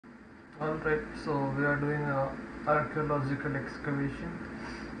Alright, so we are doing archaeological excavation.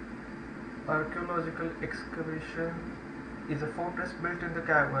 Archaeological excavation is a fortress built in the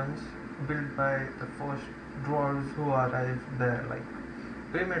caverns, built by the first dwarves who arrived there, like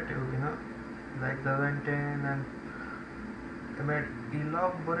primitive, like they went in and they made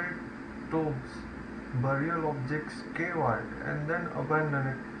elaborate tombs, burial objects, cave art, and then abandon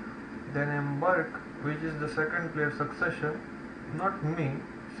it. Then embark, which is the second player succession, not me,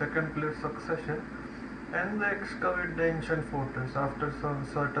 second player succession, and they excavate the ancient fortress after some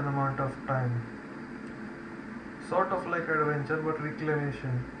certain amount of time. Sort of like adventure but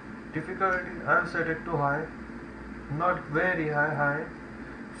reclamation. Difficulty, I've set it to high, not very high.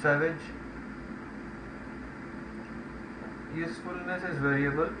 Savage. Usefulness is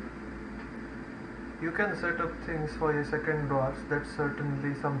variable. You can set up things for your second dwarfs, that's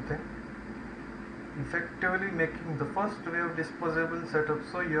certainly something. Effectively making the first wave disposable setup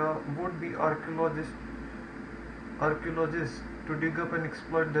so your would-be archaeologists to dig up and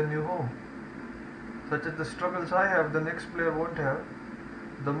exploit the new home. Such as the struggles I have, the next player won't have.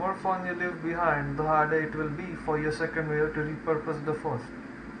 The more fun you leave behind, the harder it will be for your second wave to repurpose the first.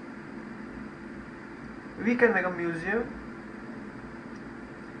 We can make a museum.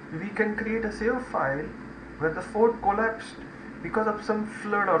 We can create a save file where the fort collapsed because of some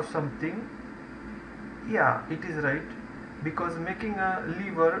flood or something. Yeah, it is right. Because making a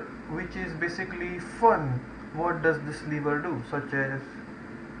lever which is basically fun, what does this lever do? Such as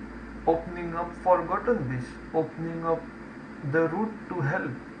opening up forgotten this, opening up the route to hell,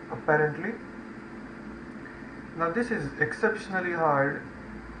 apparently. Now this is exceptionally hard.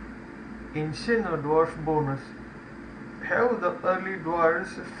 In Shin or Dwarf bonus, have the early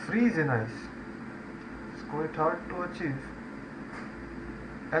dwarves freeze in ice. It's quite hard to achieve.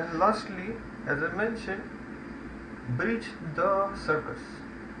 And lastly, as I mentioned, breach the circus.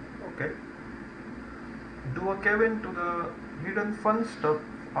 Okay. Do a cave-in to the hidden fun stuff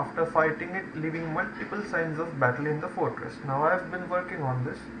after fighting it, leaving multiple signs of battle in the fortress. Now I have been working on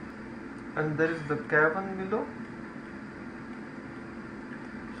this, and there is the cavern below.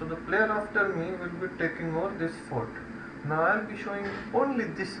 So the player after me will be taking over this fort. Now I'll be showing only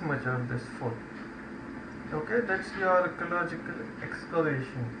this much of this fort. Okay, that's your archaeological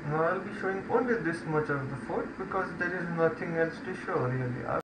excavation. Now I'll be showing only this much of the fort because there is nothing else to show really.